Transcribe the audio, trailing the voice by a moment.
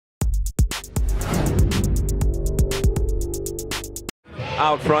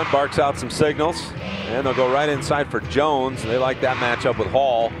out front barks out some signals, and they'll go right inside for Jones. They like that matchup with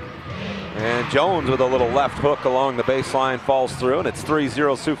Hall. And Jones with a little left hook along the baseline falls through, and it's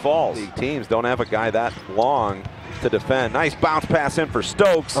 3-0 Sioux Falls. The teams don't have a guy that long to defend. Nice bounce pass in for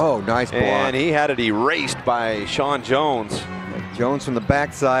Stokes. Oh, nice block. And he had it erased by Shawn Jones. Jones from the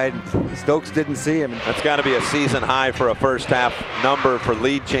backside. Stokes didn't see him. That's got to be a season high for a first half number for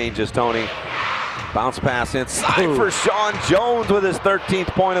lead changes, Tony. Bounce pass inside for Shawn Jones with his 13th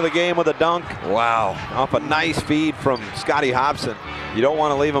point of the game with a dunk. Wow. Off a nice feed from Scotty Hobson. You don't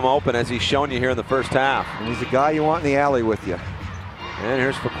want to leave him open, as he's shown you here in the first half. And he's the guy you want in the alley with you. And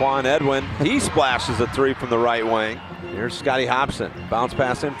here's Faquan Edwin. He splashes a three from the right wing. Here's Scotty Hobson. Bounce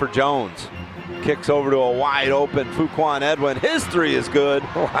pass in for Jones. Kicks over to a wide open Faquan Edwin. His three is good.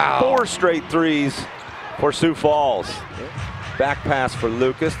 Wow. 4 straight threes for Sioux Falls. Back pass for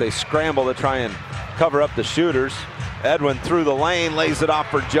Lucas. They scramble to try and cover up the shooters. Edwin through the lane, lays it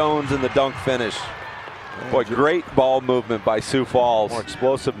off for Jones in the dunk finish. Boy, great ball movement by Sioux Falls. More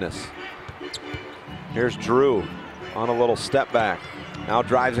explosiveness. Here's Drew on a little step back. Now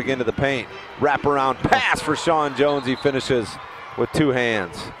drives again to the paint. Wraparound pass for Shawn Jones. He finishes with 2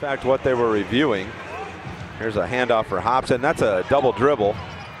 hands. In fact, what they were reviewing. Here's a handoff for Hobson. That's a double dribble.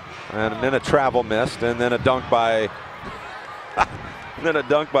 And then a travel missed. And then a dunk by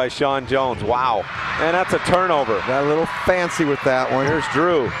Shawn Jones. Wow. And that's a turnover. Got a little fancy with that one. Here's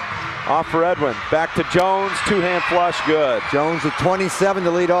Drew. Off for Edwin. Back to Jones. 2-hand flush. Good. Jones with 27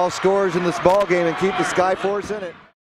 to lead all scorers in this ball game and keep the Skyforce in it.